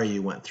I'm sorry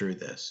you went through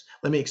this.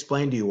 Let me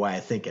explain to you why I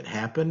think it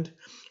happened.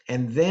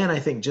 And then I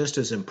think just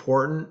as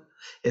important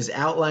is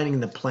outlining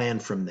the plan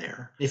from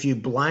there. If you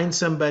blind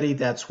somebody,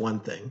 that's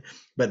one thing.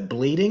 But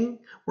bleeding,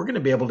 we're going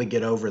to be able to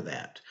get over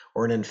that.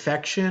 Or an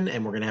infection,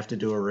 and we're going to have to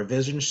do a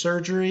revision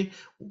surgery,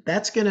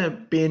 that's going to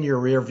be in your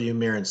rearview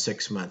mirror in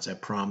 6 months, I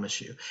promise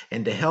you.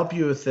 And to help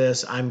you with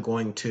this, I'm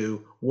going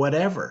to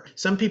whatever.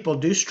 Some people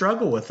do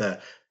struggle with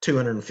a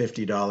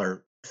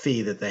 $250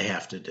 fee that they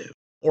have to do,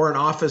 or an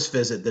office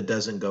visit that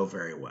doesn't go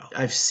very well.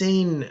 I've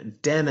seen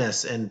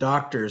dentists and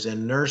doctors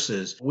and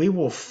nurses, we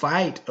will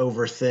fight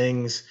over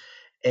things.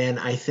 And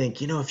I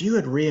think, if you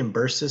had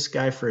reimbursed this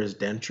guy for his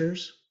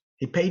dentures,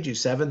 he paid you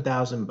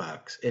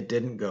 $7,000. It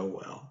didn't go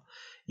well.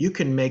 You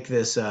can make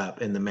this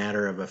up in the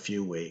matter of a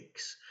few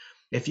weeks.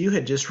 If you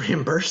had just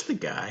reimbursed the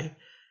guy,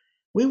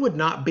 we would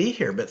not be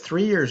here. But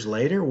 3 years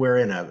later, we're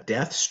in a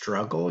death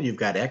struggle. You've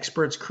got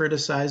experts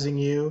criticizing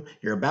you.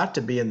 You're about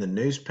to be in the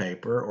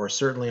newspaper or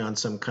certainly on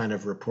some kind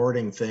of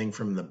reporting thing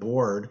from the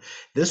board.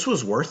 This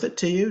was worth it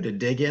to you to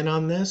dig in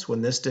on this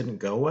when this didn't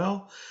go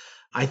well?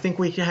 I think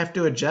we have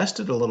to adjust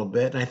it a little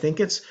bit. And I think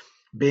it's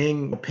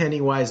being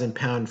penny wise and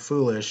pound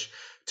foolish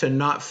to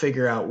not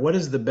figure out what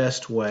is the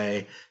best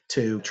way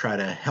to try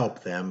to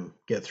help them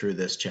get through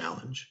this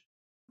challenge.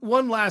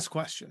 One last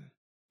question.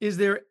 Is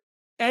there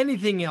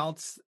anything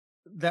else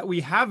that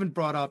we haven't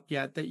brought up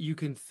yet that you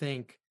can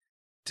think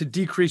to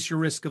decrease your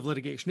risk of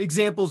litigation?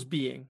 Examples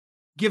being,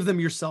 give them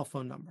your cell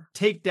phone number.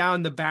 Take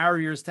down the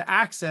barriers to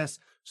access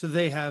so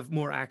they have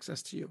more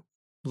access to you.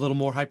 A little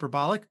more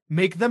hyperbolic,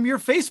 make them your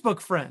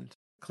Facebook friend.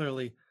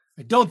 Clearly,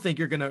 I don't think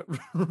you're going to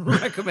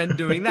recommend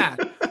doing that.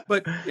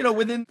 But,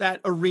 within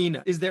that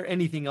arena, is there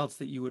anything else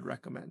that you would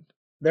recommend?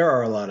 There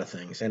are a lot of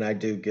things, and I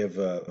do give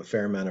a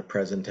fair amount of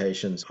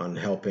presentations on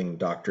helping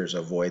doctors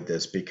avoid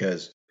this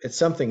because it's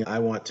something I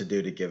want to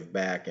do to give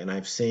back. And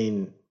I've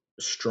seen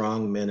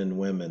strong men and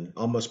women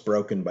almost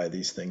broken by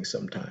these things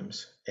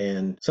sometimes.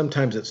 And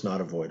sometimes it's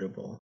not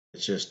avoidable.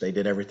 It's just they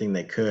did everything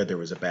they could. There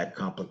was a bad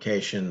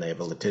complication. They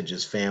have a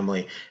litigious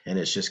family, and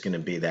it's just going to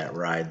be that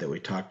ride that we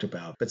talked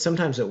about. But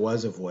sometimes it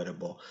was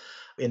avoidable.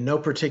 In no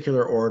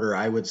particular order,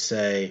 I would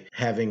say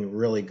having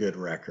really good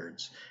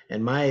records.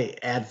 And my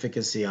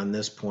advocacy on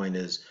this point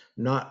is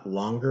not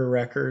longer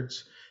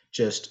records,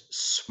 just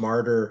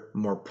smarter,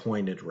 more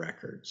pointed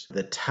records.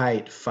 The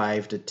tight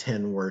 5 to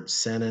 10 word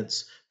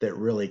sentence that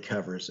really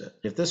covers it.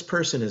 If this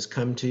person has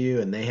come to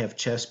you and they have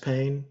chest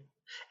pain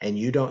and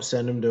you don't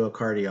send them to a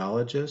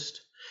cardiologist,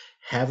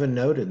 have a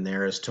note in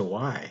there as to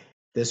why.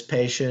 This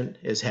patient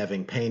is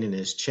having pain in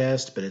his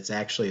chest, but it's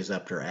actually his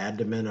upper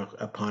abdomen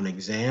upon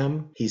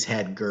exam. He's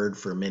had GERD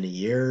for many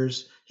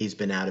years. He's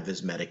been out of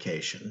his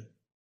medication.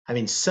 I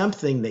mean,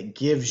 something that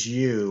gives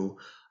you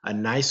a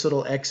nice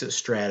little exit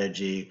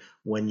strategy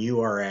when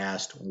you are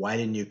asked, why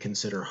didn't you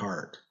consider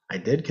heart? I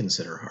did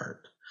consider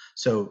heart.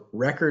 So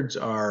records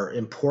are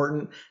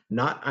important.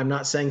 I'm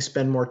not saying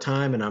spend more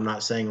time, and I'm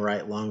not saying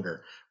write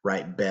longer.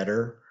 Write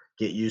better.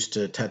 Get used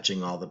to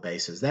touching all the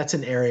bases. That's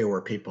an area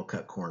where people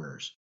cut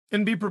corners.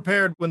 And be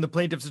prepared when the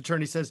plaintiff's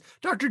attorney says,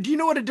 "Doctor, do you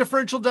know what a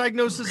differential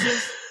diagnosis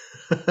is?"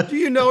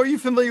 Are you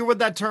familiar with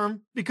that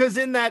term? Because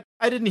in that,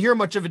 I didn't hear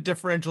much of a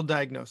differential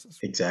diagnosis.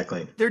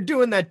 Exactly. They're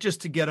doing that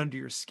just to get under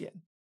your skin.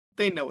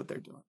 They know what they're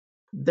doing.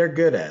 They're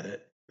good at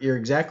it. You're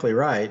exactly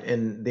right.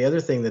 And the other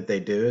thing that they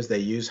do is they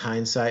use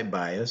hindsight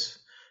bias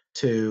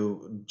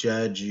to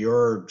judge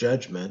your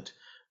judgment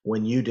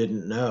when you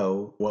didn't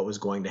know what was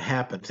going to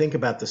happen. Think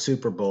about the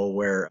Super Bowl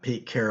where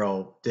Pete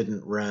Carroll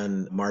didn't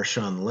run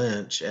Marshawn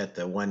Lynch at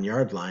the 1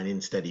 yard line.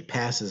 Instead, he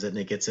passes it and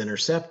it gets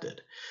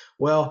intercepted.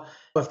 Well,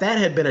 if that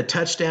had been a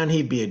touchdown,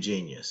 he'd be a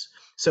genius.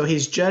 So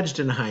he's judged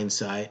in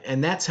hindsight,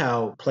 and that's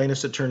how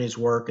plaintiff's attorneys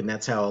work, and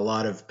that's how a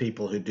lot of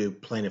people who do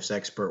plaintiff's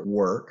expert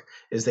work,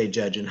 is they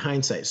judge in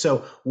hindsight.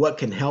 So what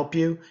can help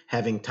you?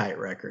 Having tight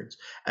records.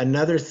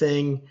 Another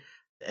thing,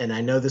 and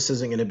I know this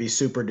isn't going to be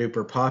super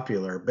duper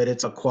popular, but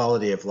it's a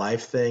quality of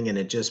life thing, and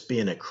it just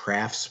being a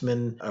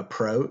craftsman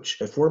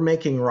approach. If we're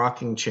making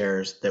rocking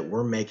chairs, that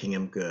we're making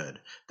them good,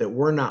 that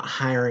we're not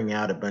hiring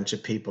out a bunch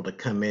of people to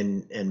come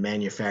in and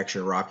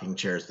manufacture rocking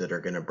chairs that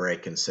are going to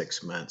break in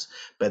 6 months,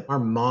 but our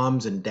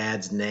moms and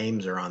dads'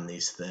 names are on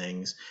these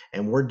things,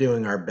 and we're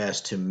doing our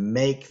best to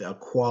make a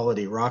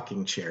quality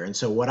rocking chair. And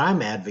so what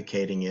I'm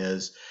advocating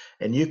is,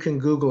 and you can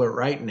Google it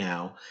right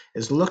now,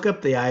 is look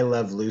up the I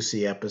Love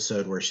Lucy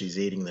episode where she's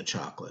eating the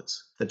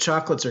chocolates. The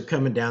chocolates are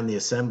coming down the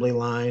assembly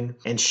line,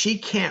 and she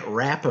can't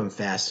wrap them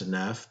fast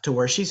enough to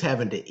where she's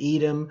having to eat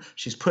them.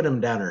 She's putting them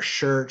down her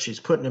shirt.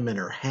 She's putting them in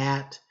her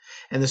hat.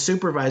 And the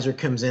supervisor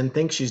comes in,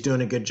 thinks she's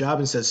doing a good job,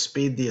 and says,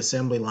 speed the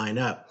assembly line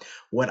up.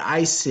 What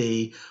I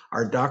see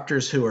are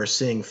doctors who are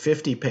seeing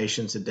 50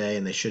 patients a day,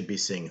 and they should be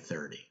seeing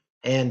 30.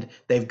 And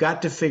they've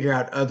got to figure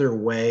out other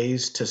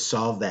ways to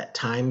solve that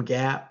time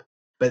gap.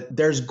 But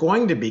there's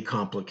going to be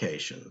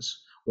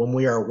complications when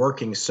we are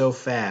working so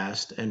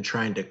fast and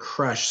trying to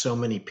crush so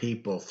many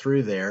people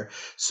through there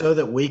so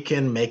that we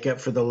can make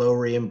up for the low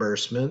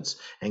reimbursements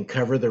and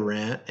cover the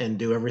rent and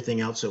do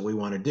everything else that we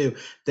want to do.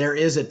 There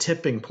is a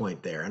tipping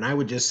point there. And I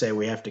would just say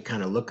we have to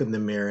kind of look in the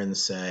mirror and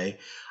say,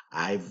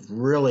 I've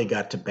really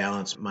got to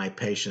balance my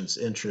patient's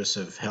interests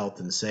of health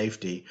and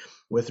safety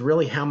with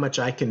really how much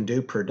I can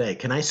do per day.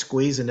 Can I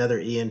squeeze another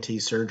ENT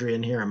surgery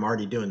in here? I'm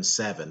already doing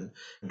 7.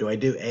 Do I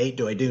do 8?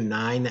 Do I do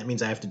 9? That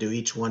means I have to do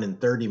each one in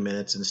 30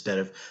 minutes instead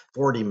of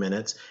 40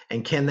 minutes.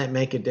 And can that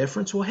make a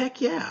difference? Well,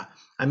 heck yeah.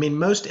 I mean,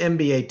 most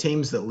NBA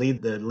teams that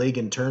lead the league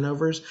in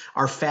turnovers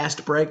are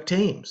fast break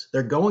teams.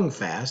 They're going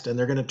fast and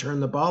they're going to turn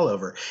the ball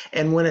over.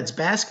 And when it's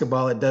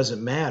basketball, it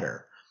doesn't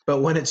matter.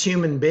 But when it's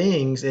human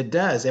beings, it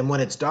does. And when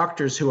it's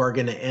doctors who are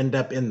going to end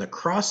up in the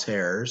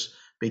crosshairs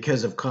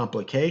because of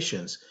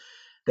complications,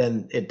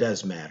 then it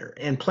does matter.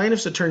 And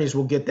plaintiff's attorneys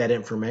will get that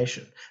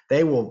information.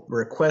 They will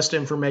request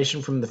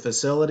information from the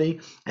facility,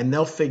 and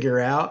they'll figure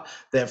out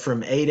that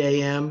from 8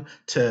 a.m.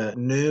 to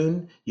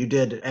noon, you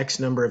did X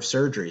number of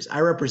surgeries. I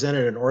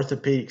represented an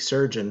orthopedic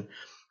surgeon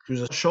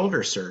who's a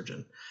shoulder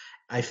surgeon.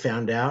 I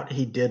found out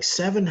he did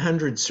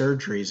 700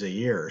 surgeries a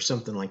year or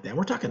something like that.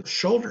 We're talking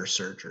shoulder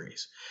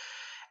surgeries.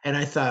 And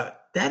I thought,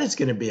 that is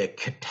going to be a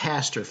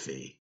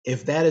catastrophe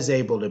if that is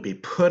able to be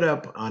put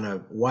up on a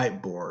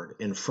whiteboard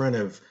in front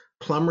of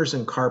plumbers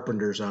and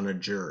carpenters on a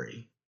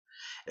jury.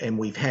 And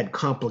we've had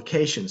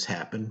complications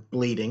happen,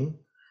 bleeding,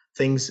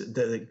 things,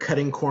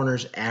 cutting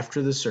corners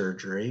after the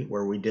surgery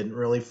where we didn't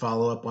really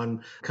follow up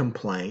on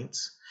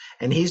complaints.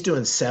 And he's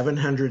doing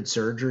 700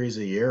 surgeries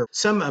a year,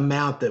 some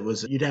amount that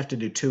was, you'd have to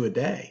do 2 a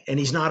day. And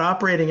he's not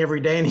operating every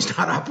day, and he's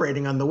not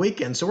operating on the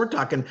weekend. So we're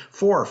talking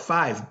 4 or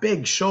 5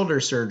 big shoulder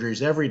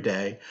surgeries every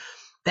day.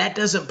 That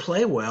doesn't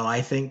play well,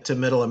 I think, to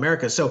middle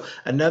America. So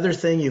another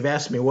thing, you've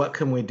asked me, what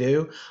can we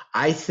do?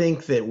 I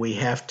think that we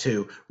have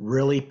to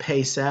really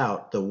pace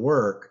out the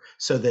work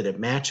so that it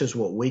matches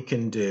what we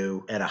can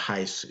do at a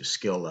high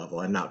skill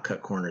level and not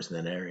cut corners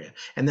in that area.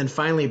 And then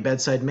finally,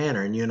 bedside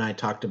manner. And you and I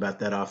talked about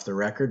that off the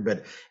record,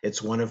 but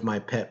it's one of my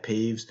pet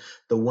peeves.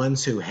 The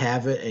ones who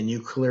have it, and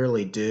you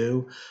clearly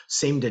do,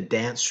 seem to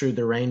dance through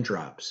the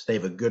raindrops. They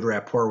have a good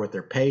rapport with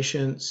their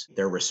patients.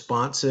 They're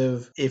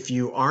responsive. If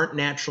you aren't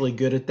naturally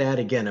good at that,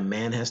 again, a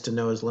man has to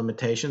know his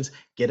limitations.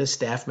 Get a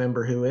staff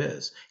member who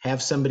is.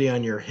 Have somebody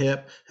on your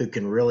hip who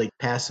can really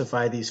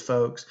pacify these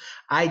folks.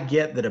 I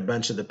get that a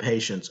bunch of the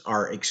patients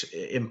are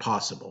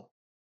impossible.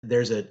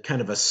 There's a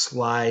kind of a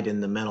slide in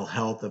the mental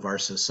health of our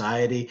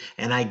society.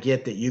 And I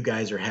get that you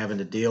guys are having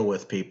to deal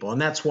with people. And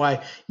that's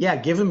why, yeah,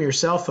 give them your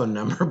cell phone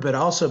number, but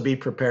also be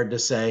prepared to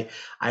say,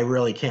 I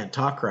really can't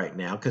talk right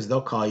now, because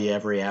they'll call you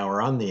every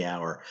hour on the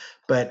hour.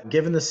 But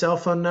given the cell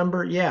phone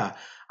number, yeah,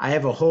 I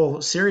have a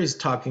whole series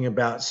talking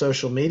about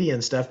social media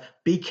and stuff.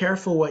 Be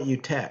careful what you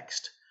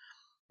text.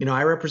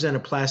 I represent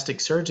a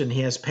plastic surgeon.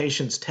 He has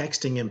patients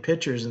texting him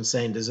pictures and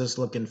saying, does this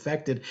look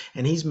infected?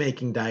 And he's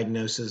making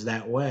diagnoses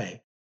that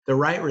way. The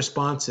right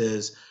response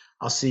is,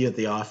 I'll see you at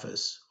the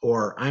office,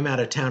 or I'm out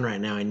of town right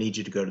now. I need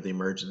you to go to the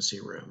emergency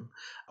room,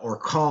 or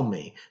call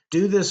me.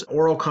 Do this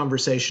oral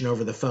conversation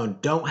over the phone.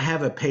 Don't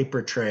have a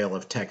paper trail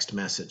of text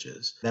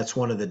messages. That's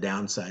one of the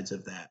downsides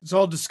of that. It's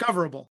all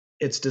discoverable.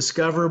 It's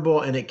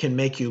discoverable, and it can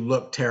make you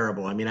look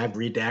terrible. I mean, I've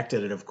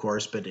redacted it, of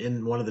course, but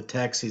in one of the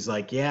texts, he's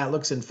like, yeah, it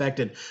looks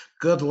infected.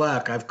 Good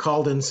luck. I've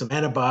called in some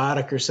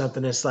antibiotic or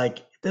something. It's like,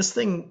 this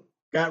thing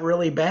got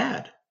really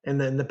bad, and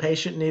then the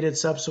patient needed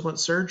subsequent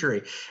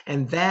surgery.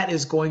 And that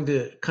is going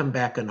to come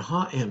back and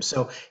haunt him.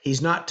 So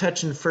he's not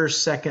touching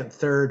first, second,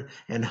 third,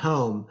 and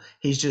home.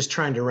 He's just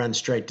trying to run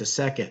straight to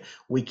second.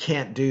 We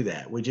can't do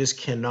that. We just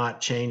cannot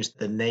change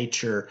the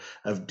nature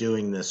of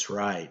doing this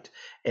right.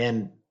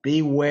 And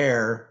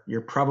beware,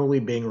 you're probably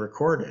being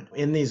recorded.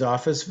 In these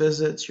office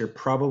visits, you're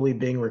probably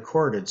being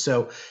recorded.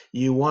 So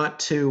you want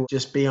to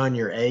just be on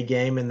your A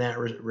game in that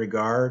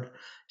regard.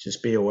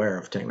 Just be aware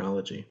of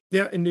technology.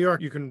 Yeah, in New York,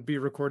 you can be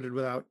recorded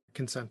without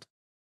consent.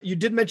 You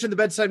did mention the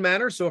bedside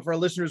manner. So if our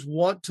listeners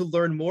want to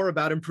learn more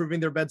about improving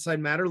their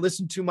bedside manner,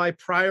 listen to my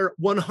prior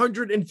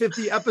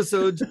 150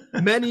 episodes,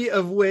 many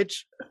of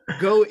which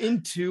go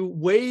into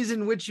ways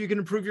in which you can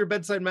improve your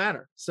bedside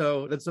manner.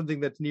 So that's something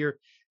that's near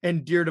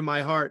and dear to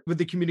my heart. With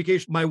the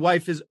communication, my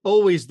wife is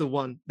always the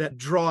one that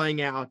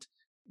drawing out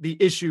the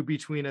issue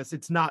between us.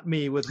 It's not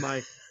me with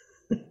my...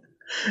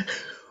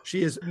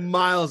 She is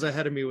miles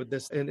ahead of me with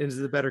this and is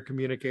the better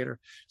communicator.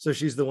 So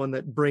she's the one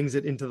that brings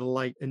it into the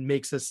light and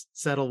makes us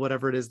settle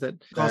whatever it is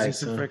that causing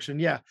some friction.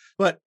 Yeah.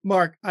 But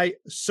Marc, I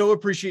so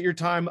appreciate your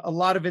time. A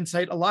lot of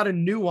insight, a lot of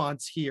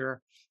nuance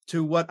here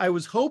to what I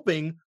was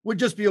hoping would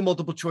just be a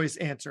multiple choice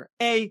answer.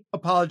 A,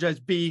 apologize.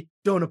 B,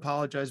 don't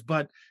apologize.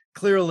 But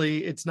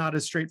clearly it's not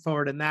as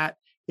straightforward in that.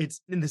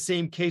 It's in the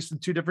same case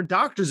with two different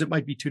doctors. It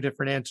might be two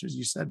different answers,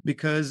 you said,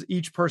 because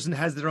each person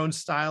has their own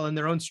style and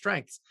their own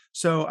strengths.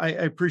 So I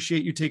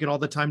appreciate you taking all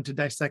the time to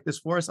dissect this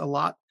for us, a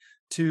lot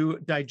to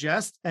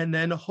digest, and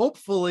then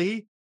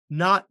hopefully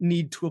not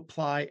need to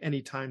apply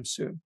anytime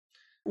soon.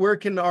 Where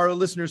can our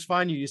listeners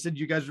find you? You said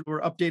you guys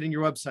were updating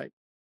your website.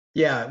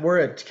 Yeah, we're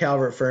at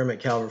Calvert Firm at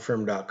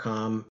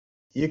calvertfirm.com.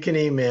 You can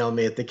email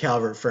me at the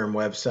Calvert Firm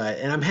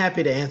website, and I'm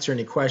happy to answer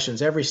any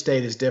questions. Every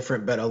state is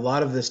different, but a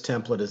lot of this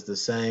template is the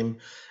same,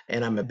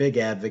 and I'm a big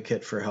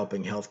advocate for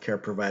helping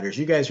healthcare providers.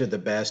 You guys are the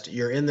best.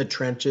 You're in the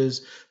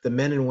trenches, the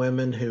men and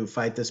women who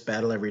fight this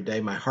battle every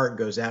day. My heart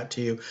goes out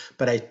to you,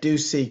 but I do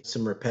see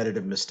some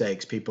repetitive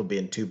mistakes, people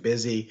being too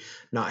busy,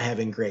 not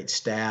having great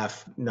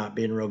staff, not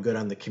being real good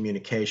on the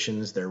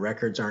communications, their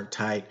records aren't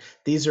tight.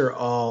 These are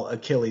all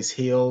Achilles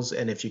heels,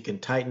 and if you can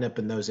tighten up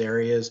in those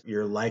areas,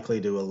 you're likely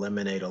to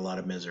eliminate a lot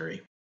of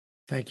misery.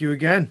 Thank you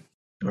again.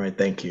 All right.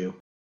 Thank you.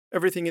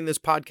 Everything in this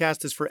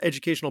podcast is for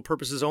educational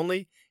purposes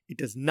only. It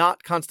does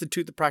not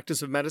constitute the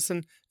practice of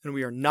medicine, and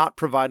we are not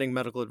providing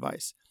medical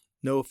advice.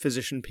 No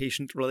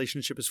physician-patient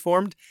relationship is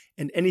formed,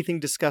 and anything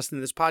discussed in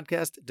this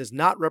podcast does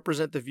not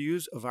represent the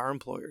views of our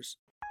employers.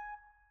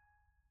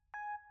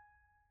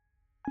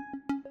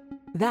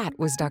 That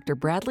was Dr.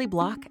 Bradley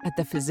Block at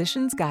the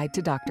Physician's Guide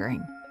to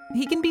Doctoring.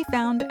 He can be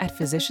found at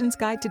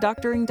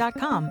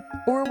physiciansguidetodoctoring.com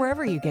or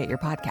wherever you get your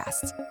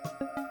podcasts.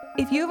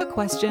 If you have a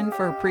question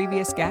for a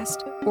previous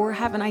guest or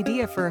have an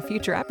idea for a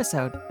future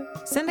episode,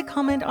 send a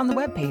comment on the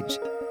webpage.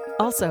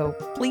 Also,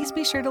 please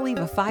be sure to leave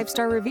a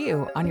 5-star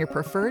review on your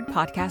preferred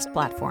podcast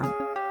platform.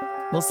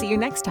 We'll see you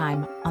next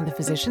time on the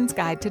Physician's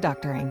Guide to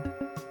Doctoring.